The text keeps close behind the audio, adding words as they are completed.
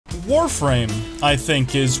Warframe, I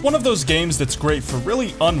think, is one of those games that's great for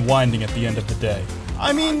really unwinding at the end of the day.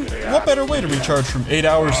 I mean, what better way to recharge from 8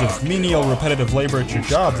 hours of menial repetitive labor at your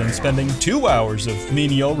job than spending 2 hours of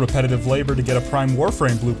menial repetitive labor to get a Prime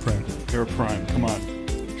Warframe blueprint? You're a Prime, come on.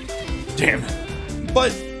 Damn.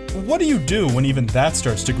 But what do you do when even that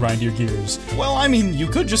starts to grind your gears? Well, I mean, you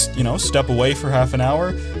could just, step away for half an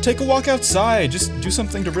hour, take a walk outside, just do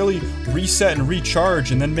something to really reset and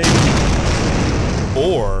recharge, and then maybe...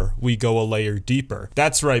 Or we go a layer deeper.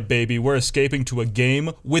 That's right, baby, we're escaping to a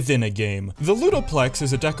game within a game. The Ludoplex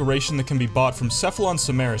is a decoration that can be bought from Cephalon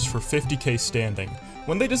Samaris for 50k standing.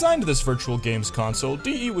 When they designed this virtual games console,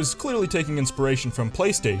 DE was clearly taking inspiration from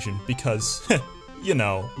PlayStation because,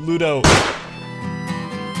 Ludo...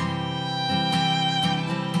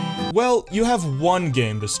 Well, you have one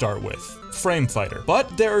game to start with, Frame Fighter,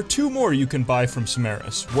 but there are 2 more you can buy from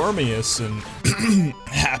Samaris, Wormius and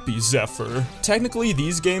Happy Zephyr. Technically,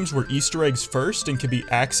 these games were Easter eggs first and can be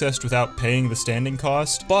accessed without paying the standing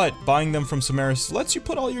cost, but buying them from Samaris lets you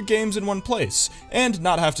put all your games in one place, and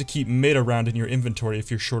not have to keep mid around in your inventory if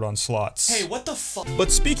you're short on slots. Hey, what the fuck?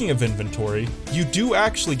 But speaking of inventory, you do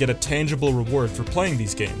actually get a tangible reward for playing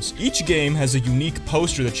these games. Each game has a unique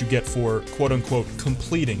poster that you get for, quote-unquote,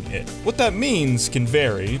 completing it. What that means can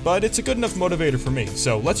vary, but it's a good enough motivator for me,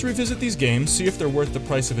 so let's revisit these games, see if they're worth the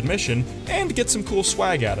price of admission, and get some cool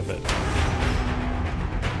swag out of it.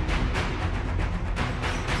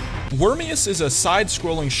 Wormius is a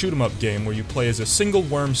side-scrolling shoot-'em-up game where you play as a single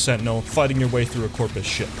worm sentinel fighting your way through a corpus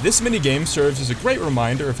ship. This minigame serves as a great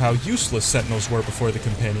reminder of how useless sentinels were before the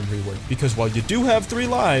companion rework, because while you do have 3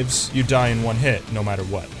 lives, you die in 1 hit, no matter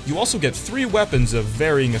what. You also get 3 weapons of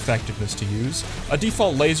varying effectiveness to use, a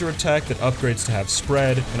default laser attack that upgrades to have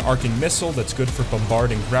spread, an arcing missile that's good for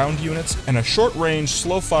bombarding ground units, and a short-range,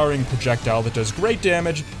 slow-firing projectile that does great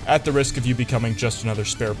damage at the risk of you becoming just another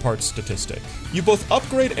spare parts statistic. You both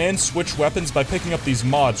upgrade and switch weapons by picking up these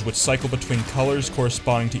mods which cycle between colors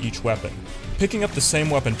corresponding to each weapon. Picking up the same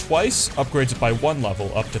weapon twice upgrades it by 1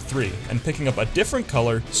 level up to 3, and picking up a different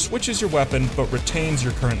color switches your weapon but retains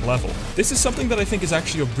your current level. This is something that I think is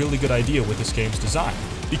actually a really good idea with this game's design,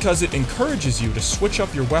 because it encourages you to switch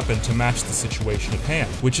up your weapon to match the situation at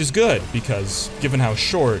hand, which is good because given how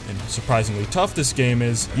short and surprisingly tough this game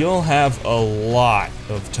is, you'll have a lot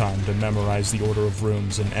of time to memorize the order of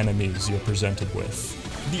rooms and enemies you're presented with.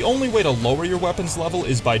 The only way to lower your weapon's level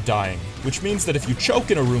is by dying, which means that if you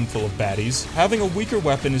choke in a room full of baddies, having a weaker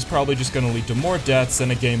weapon is probably just going to lead to more deaths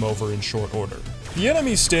and a game over in short order. The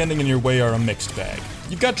enemies standing in your way are a mixed bag.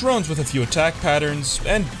 You've got drones with a few attack patterns,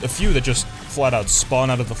 and a few that just flat out spawn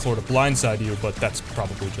out of the floor to blindside you, but that's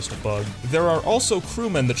probably just a bug. There are also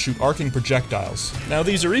crewmen that shoot arcing projectiles. Now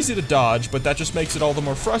these are easy to dodge, but that just makes it all the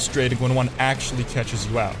more frustrating when one actually catches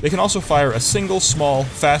you out. They can also fire a single, small,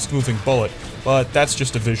 fast-moving bullet, but that's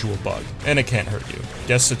just a visual bug, and it can't hurt you.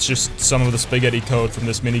 Guess it's just some of the spaghetti code from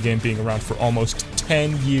this minigame being around for almost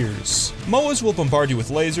 10 years. MOAs will bombard you with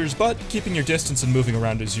lasers, but keeping your distance and moving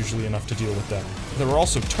around is usually enough to deal with them. There are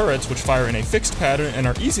also turrets which fire in a fixed pattern and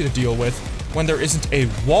are easy to deal with when there isn't a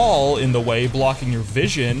wall in the way blocking your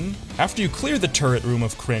vision. After you clear the turret room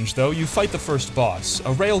of cringe though, you fight the first boss,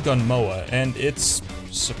 a railgun MOA, and it's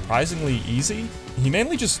surprisingly easy. He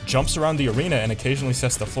mainly just jumps around the arena and occasionally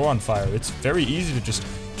sets the floor on fire. It's very easy to just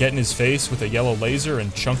get in his face with a yellow laser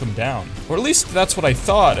and chunk him down. Or at least that's what I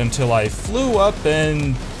thought until I flew up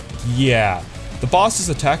and... yeah. The boss's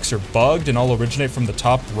attacks are bugged and all originate from the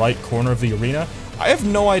top right corner of the arena. I have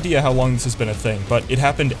no idea how long this has been a thing, but it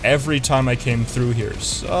happened every time I came through here,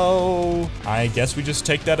 so I guess we just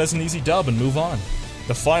take that as an easy dub and move on.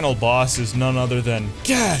 The final boss is none other than,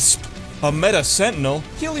 gasp, a meta sentinel.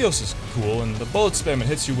 Helios is cool, and the bullet spam it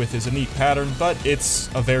hits you with is a neat pattern, but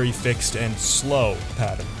it's a very fixed and slow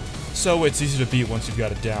pattern, so it's easy to beat once you've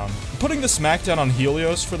got it down. Putting the smackdown on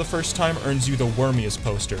Helios for the first time earns you the Wormius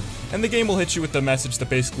poster, and the game will hit you with the message that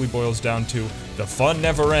basically boils down to, the fun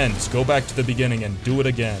never ends, go back to the beginning and do it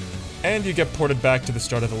again. And you get ported back to the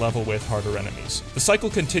start of the level with harder enemies. The cycle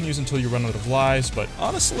continues until you run out of lives, but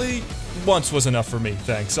honestly, once was enough for me,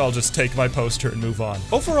 thanks. I'll just take my poster and move on.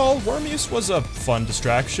 Overall, Wormius was a fun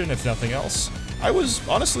distraction, if nothing else. I was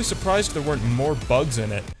honestly surprised there weren't more bugs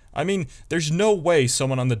in it. I mean, there's no way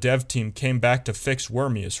someone on the dev team came back to fix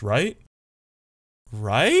Wormius, right?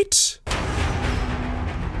 Right?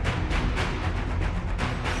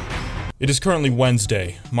 It is currently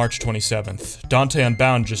Wednesday, March 27th. Dante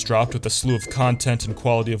Unbound just dropped with a slew of content and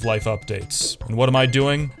quality of life updates. And what am I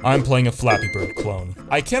doing? I'm playing a Flappy Bird clone.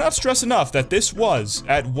 I cannot stress enough that this was,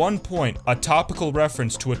 at one point, a topical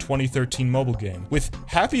reference to a 2013 mobile game, with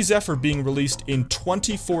Happy Zephyr being released in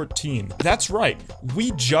 2014. That's right,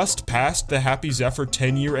 we just passed the Happy Zephyr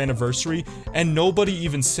 10-year anniversary, and nobody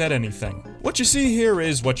even said anything. What you see here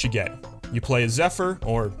is what you get. You play as Zephyr,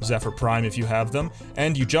 or Zephyr Prime if you have them,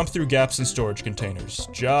 and you jump through gaps in storage containers,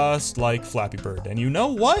 just like Flappy Bird. And you know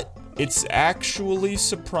what? It's actually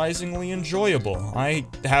surprisingly enjoyable. I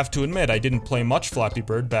have to admit, I didn't play much Flappy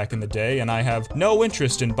Bird back in the day, and I have no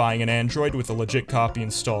interest in buying an Android with a legit copy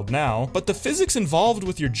installed now, but the physics involved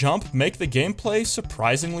with your jump make the gameplay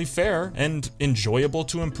surprisingly fair and enjoyable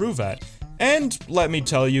to improve at. And let me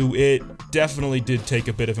tell you, it definitely did take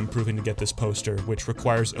a bit of improving to get this poster, which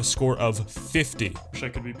requires a score of 50. Wish I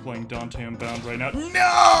could be playing Dante Unbound right now.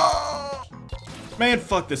 No! Man,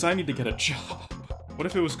 fuck this, I need to get a job. What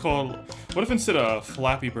if it was called, what if instead of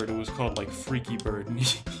Flappy Bird, it was called like Freaky Bird and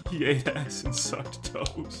he ate ass and sucked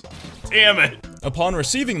toes? Damn it! Upon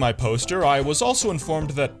receiving my poster, I was also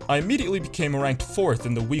informed that I immediately became ranked 4th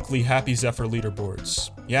in the weekly Happy Zephyr leaderboards.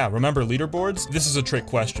 Yeah, remember leaderboards? This is a trick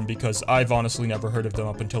question because I've honestly never heard of them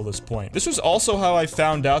up until this point. This was also how I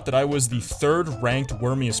found out that I was the 3rd ranked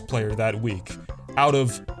wormiest player that week, out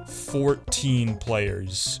of 14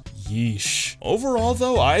 players. Yeesh. Overall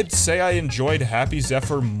though, I'd say I enjoyed Happy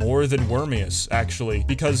Zephyr more than Wormius, actually,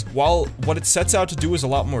 because while what it sets out to do is a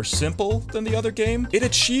lot more simple than the other game, it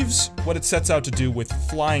achieves what it sets out to do with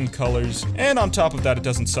flying colors, and on top of that, it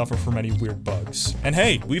doesn't suffer from any weird bugs. And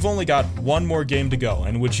hey, we've only got one more game to go,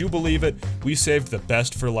 and would you believe it, we saved the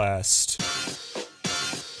best for last.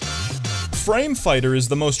 Frame Fighter is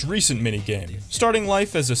the most recent minigame, starting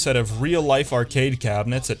life as a set of real-life arcade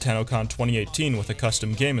cabinets at TennoCon 2018 with a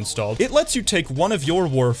custom game installed. It lets you take one of your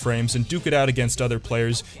Warframes and duke it out against other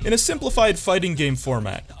players in a simplified fighting game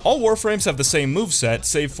format. All Warframes have the same moveset,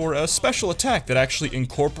 save for a special attack that actually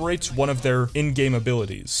incorporates one of their in-game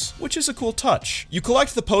abilities, which is a cool touch. You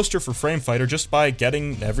collect the poster for Frame Fighter just by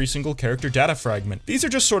getting every single character data fragment. These are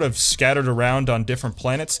just sort of scattered around on different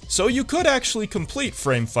planets, so you could actually complete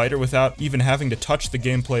Frame Fighter without even having to touch the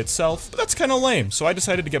gameplay itself, but that's kinda lame, so I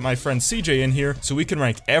decided to get my friend CJ in here so we can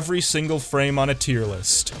rank every single frame on a tier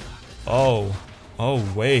list. Oh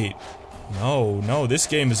wait. No, this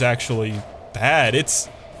game is actually bad.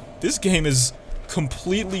 This game is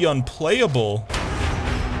completely unplayable.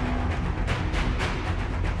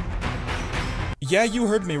 Yeah, you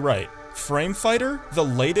heard me right. Frame Fighter, the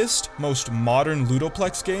latest, most modern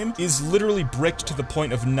Ludoplex game, is literally bricked to the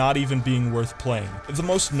point of not even being worth playing. The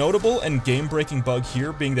most notable and game-breaking bug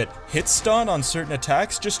here being that hit stun on certain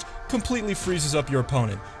attacks just completely freezes up your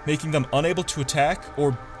opponent, making them unable to attack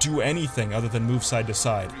or do anything other than move side to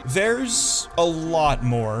side. There's a lot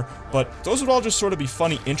more, but those would all just sort of be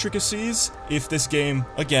funny intricacies if this game,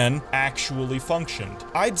 again, actually functioned.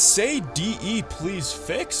 I'd say DE please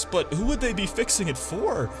fix, but who would they be fixing it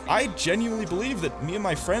for? I genuinely believe that me and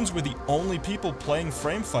my friends were the only people playing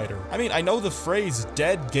Frame Fighter. I mean, I know the phrase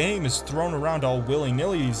dead game is thrown around all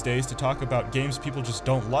willy-nilly these days to talk about games people just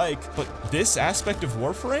don't like, but this aspect of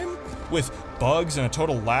Warframe, with bugs and a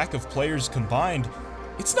total lack of players combined,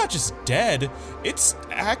 it's not just dead, it's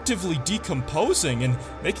actively decomposing and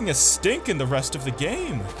making a stink in the rest of the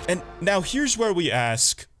game. And now here's where we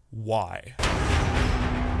ask, why?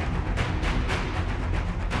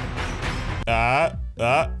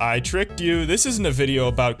 I tricked you. This isn't a video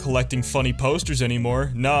about collecting funny posters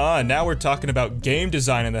anymore. Nah, now we're talking about game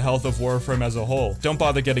design and the health of Warframe as a whole. Don't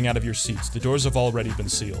bother getting out of your seats. The doors have already been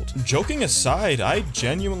sealed. Joking aside, I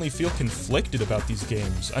genuinely feel conflicted about these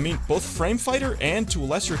games. I mean, both Frame Fighter and, to a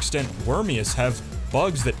lesser extent, Wormius have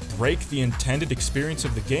bugs that break the intended experience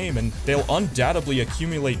of the game, and they'll undoubtedly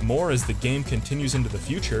accumulate more as the game continues into the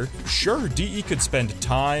future. Sure, DE could spend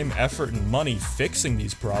time, effort, and money fixing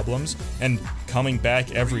these problems, and coming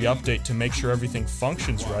back every update to make sure everything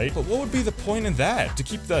functions right, but what would be the point in that? To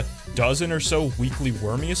keep the dozen or so weekly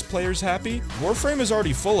Wormius players happy? Warframe is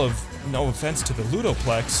already full of, no offense to the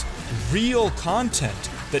Ludoplex, real content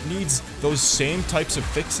that needs those same types of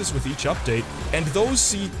fixes with each update, and those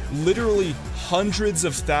see literally hundreds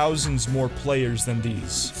of thousands more players than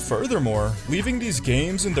these. Furthermore, leaving these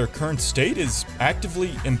games in their current state is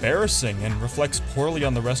actively embarrassing and reflects poorly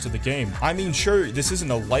on the rest of the game. I mean, sure, this isn't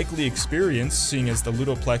a likely experience, seeing as the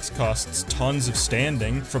Ludoplex costs tons of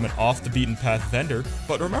standing from an off-the-beaten-path vendor,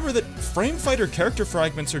 but remember that Frame Fighter character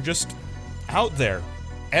fragments are just out there.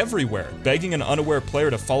 everywhere, begging an unaware player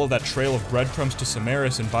to follow that trail of breadcrumbs to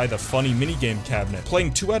Samaris and buy the funny minigame cabinet.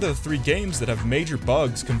 Playing 2 out of the 3 games that have major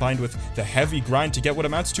bugs combined with the heavy grind to get what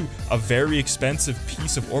amounts to a very expensive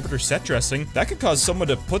piece of Orbiter set dressing, that could cause someone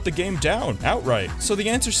to put the game down outright. So the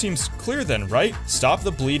answer seems clear then, right? Stop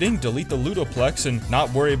the bleeding, delete the Ludoplex, and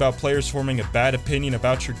not worry about players forming a bad opinion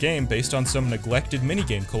about your game based on some neglected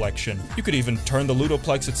minigame collection. You could even turn the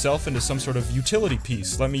Ludoplex itself into some sort of utility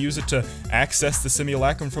piece. Let me use it to access the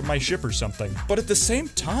simulacrum from my ship or something. But at the same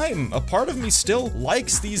time, a part of me still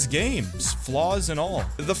likes these games, flaws and all.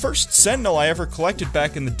 The first Sentinel I ever collected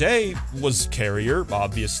back in the day was Carrier,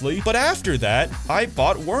 obviously, but after that, I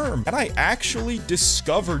bought Worm, and I actually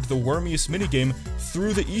discovered the wormiest minigame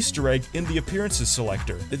through the Easter egg in the appearances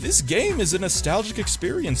selector. This game is a nostalgic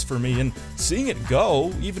experience for me, and seeing it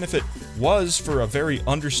go, even if it was for a very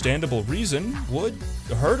understandable reason, would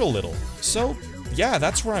hurt a little. So yeah,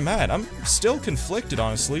 that's where I'm at. I'm still conflicted,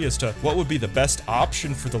 honestly, as to what would be the best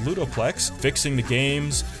option for the Ludoplex, fixing the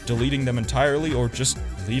games, deleting them entirely, or just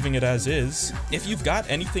leaving it as is. If you've got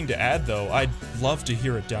anything to add, though, I'd love to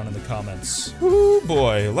hear it down in the comments. Ooh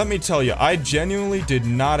boy, let me tell you, I genuinely did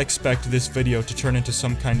not expect this video to turn into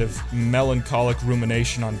some kind of melancholic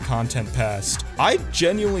rumination on content past. I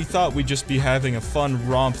genuinely thought we'd just be having a fun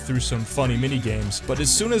romp through some funny minigames, but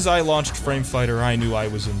as soon as I launched Frame Fighter, I knew I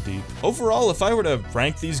was in deep. Overall, if I were to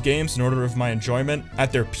rank these games in order of my enjoyment,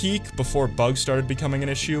 at their peak, before bugs started becoming an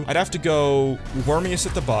issue, I'd have to go Wormiest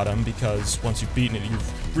at the bottom, because once you've beaten it,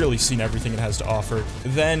 you've really seen everything it has to offer.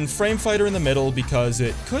 Then Frame Fighter in the middle, because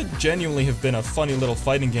it could genuinely have been a funny little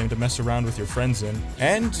fighting game to mess around with your friends in.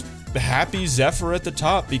 And Happy Zephyr at the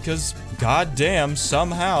top, because goddamn,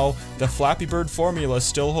 somehow, the Flappy Bird formula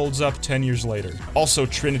still holds up 10 years later. Also,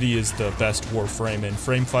 Trinity is the best Warframe in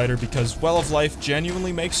Frame Fighter because Well of Life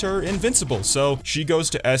genuinely makes her invincible, so she goes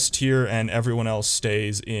to S tier and everyone else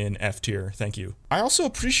stays in F tier. Thank you. I also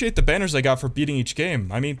appreciate the banners I got for beating each game.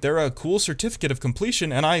 I mean, they're a cool certificate of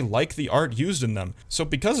completion, and I like the art used in them. So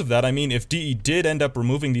because of that, I mean, if DE did end up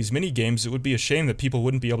removing these mini-games, it would be a shame that people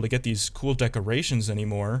wouldn't be able to get these cool decorations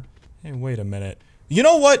anymore. Hey, wait a minute. You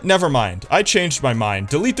know what? Never mind. I changed my mind.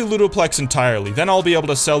 Delete the Ludoplex entirely, then I'll be able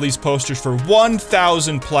to sell these posters for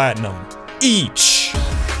 1,000 platinum each.